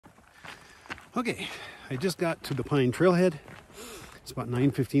Okay, I just got to the Pine Trailhead. It's about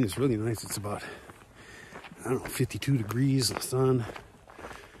 9:15. It's really nice. It's about, I don't know, 52 degrees, the sun,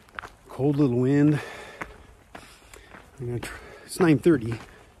 cold little wind. It's 9:30,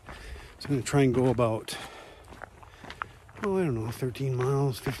 so I'm going to try and go about, oh, I don't know, 13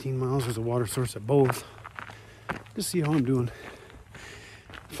 miles, 15 miles. There's a water source at both. Just see how I'm doing.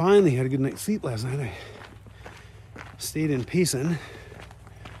 Finally had a good night's sleep last night. I stayed in Payson.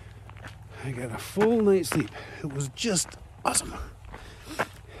 I got a full night's sleep. It was just awesome.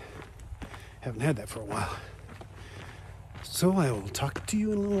 Haven't had that for a while. So I will talk to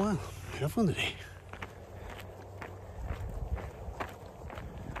you in a little while. Have fun today.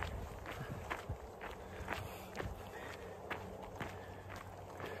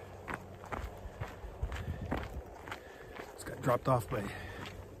 Just got dropped off by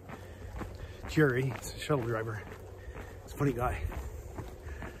Jerry. It's a shuttle driver. It's a funny guy.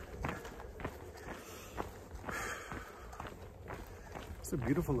 It's a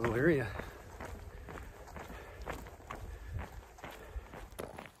beautiful little area.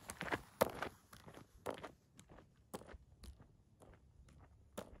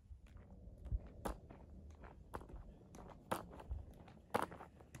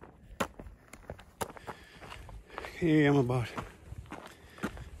 Okay, I'm about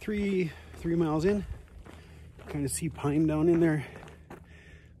three miles in. Kind of see Pine down in there.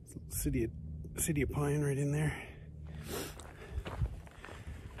 City of Pine right in there.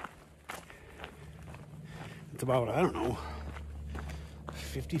 It's about, I don't know,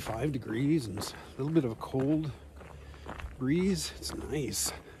 55 degrees and a little bit of a cold breeze. It's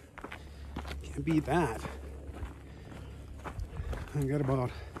nice. Can't beat that. I got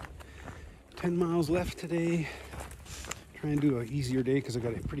about 10 miles left today. Trying to do an easier day because I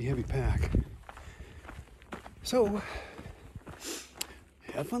got a pretty heavy pack. So,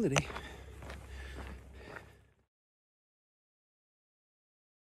 have fun today.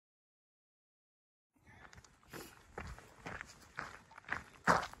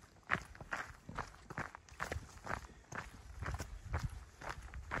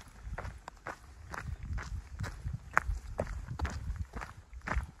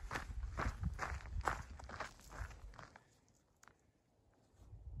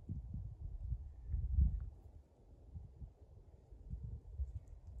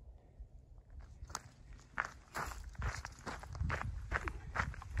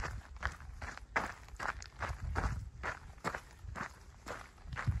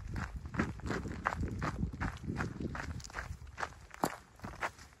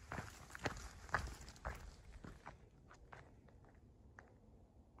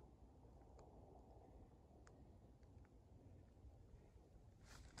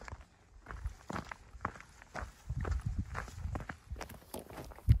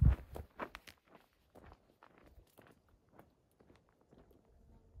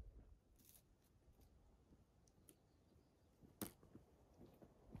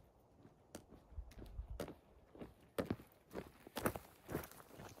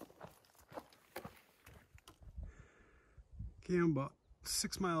 Okay, I'm about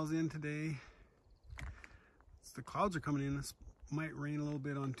 6 miles in today. The clouds are coming in. It might rain a little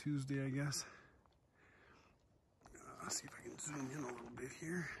bit on Tuesday, I guess. Let's see if I can zoom in a little bit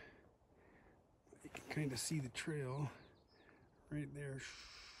here. You can kind of see the trail right there.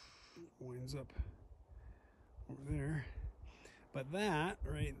 Winds up over there. But that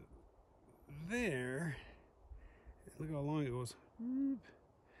right there, look how long it goes.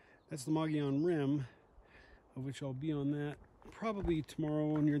 That's the Mogollon Rim, of which I'll be on that probably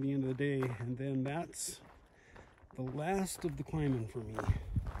tomorrow near the end of the day, and then that's the last of the climbing for me,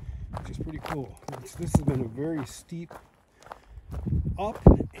 which is pretty cool. This has been a very steep up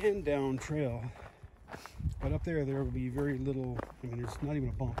and down trail, but up there will be very little. I mean, there's not even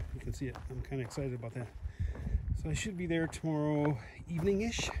a bump. You can see it. I'm kind of excited about that. So I should be there tomorrow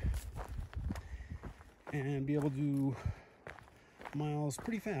evening-ish and be able to do miles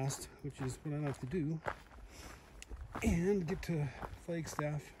pretty fast, which is what I like to do, and get to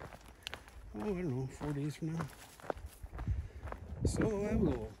Flagstaff, oh, I don't know, 4 days from now. So I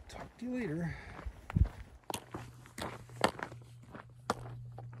will talk to you later.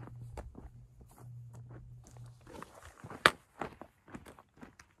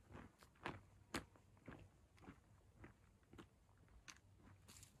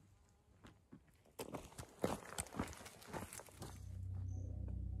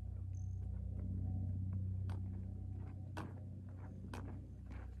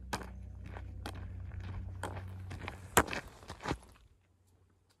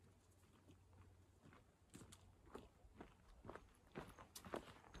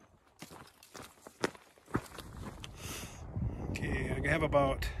 have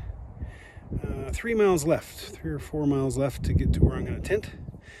about 3 miles left, 3 or 4 miles left to get to where I'm going to tent.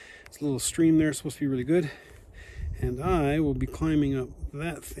 It's a little stream there, it's supposed to be really good. And I will be climbing up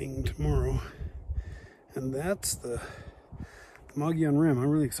that thing tomorrow. And that's the Mogollon Rim. I'm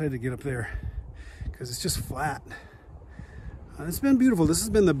really excited to get up there because it's just flat. It's been beautiful. This has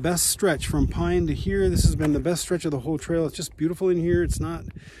been the best stretch from Pine to here. This has been the best stretch of the whole trail. It's just beautiful in here. It's not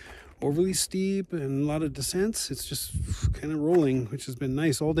overly steep and a lot of descents. It's just kind of rolling, which has been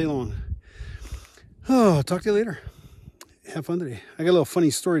nice all day long. Oh, talk to you later. Have fun today. I got a little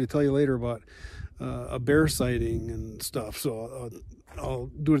funny story to tell you later about a bear sighting and stuff. So I'll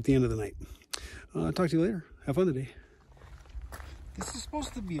do it at the end of the night. Talk to you later. Have fun today. This is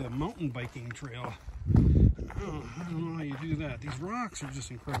supposed to be a mountain biking trail. I don't know how you do that. These rocks are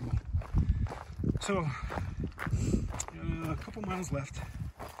just incredible. So, a couple miles left.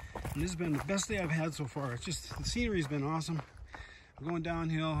 And this has been the best day I've had so far. It's just, the scenery's been awesome. I'm going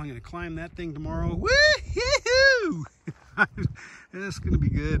downhill. I'm going to climb that thing tomorrow. Woo-hoo! It's going to be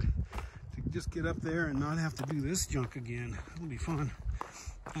good to just get up there and not have to do this junk again. It'll be fun.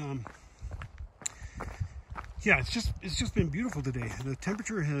 Yeah, it's just been beautiful today. The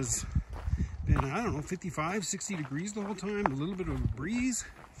temperature has been, I don't know, 55, 60 degrees the whole time. A little bit of a breeze.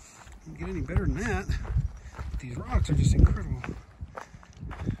 Doesn't get any better than that. But these rocks are just incredible.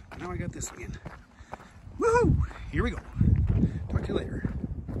 Now I got this again. Woohoo! Here we go. Talk to you later.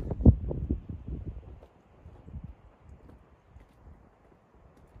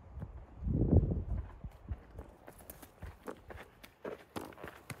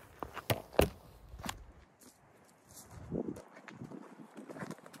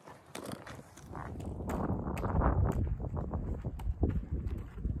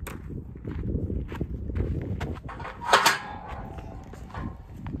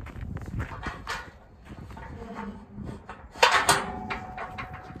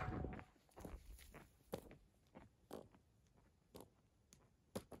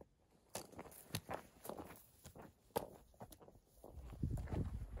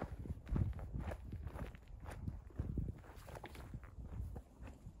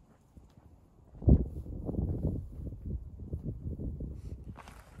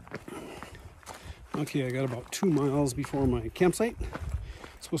 Okay, I got about 2 miles before my campsite.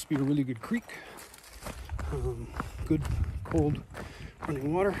 It's supposed to be a really good creek. Good cold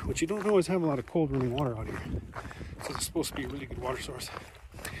running water, which you don't always have a lot of cold running water out here. So it's supposed to be a really good water source.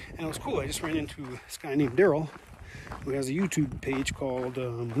 And it was cool, I just ran into this guy named Darrell, who has a YouTube page called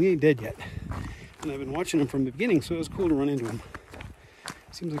We Ain't Dead Yet. And I've been watching him from the beginning, so it was cool to run into him.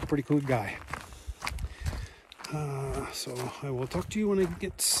 Seems like a pretty cool guy. So I will talk to you when I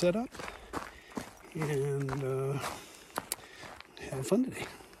get set up. And have fun today.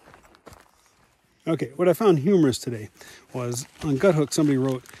 Okay, what I found humorous today was on Guthook somebody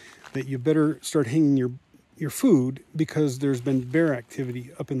wrote that you better start hanging your food because there's been bear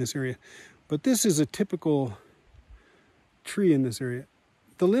activity up in this area. But this is a typical tree in this area.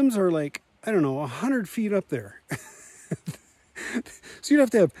 The limbs are like, I don't know, 100 feet up there. So you'd have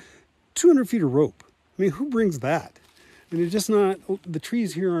to have 200 feet of rope. I mean, who brings that? I mean, it's just not, the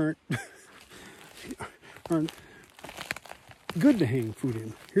trees here aren't good to hang food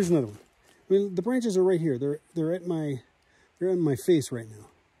in. Here's another one. I mean, the branches are right here. They're at my face right now.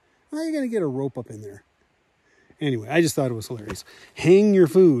 How are you gonna get a rope up in there? Anyway, I just thought it was hilarious. Hang your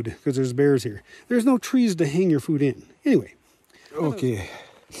food because there's bears here. There's no trees to hang your food in. Anyway, okay,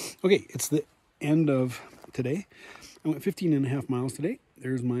 it's the end of today. I went 15.5 miles today.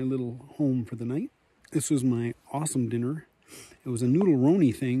 There's my little home for the night. This was my awesome dinner. It was a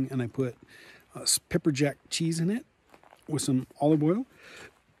noodle-roni thing, and I put pepper jack cheese in it with some olive oil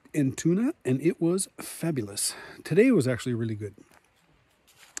and tuna, and it was fabulous. Today was actually really good.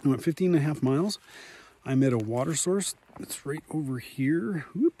 I went 15.5 miles. I'm at a water source that's right over here,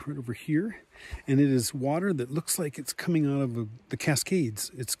 right over here, and it is water that looks like it's coming out of the Cascades.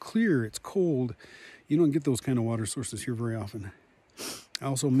 It's clear, it's cold. You don't get those kind of water sources here very often. I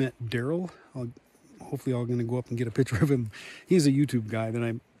also met Darrell. Hopefully I'm going to go up and get a picture of him. He's a YouTube guy that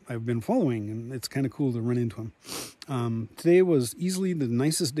I've been following, and it's kind of cool to run into him. Today was easily the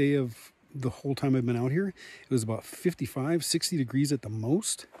nicest day of the whole time I've been out here. It was about 55, 60 degrees at the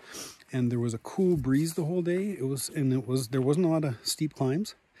most, and there was a cool breeze the whole day. There wasn't a lot of steep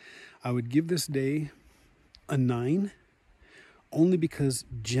climbs. I would give this day a 9, only because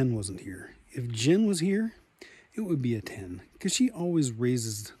Jen wasn't here. If Jen was here, it would be a 10, because she always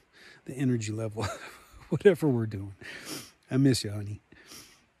raises the energy level, whatever we're doing. I miss you, honey.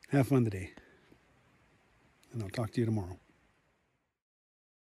 Have fun today, and I'll talk to you tomorrow.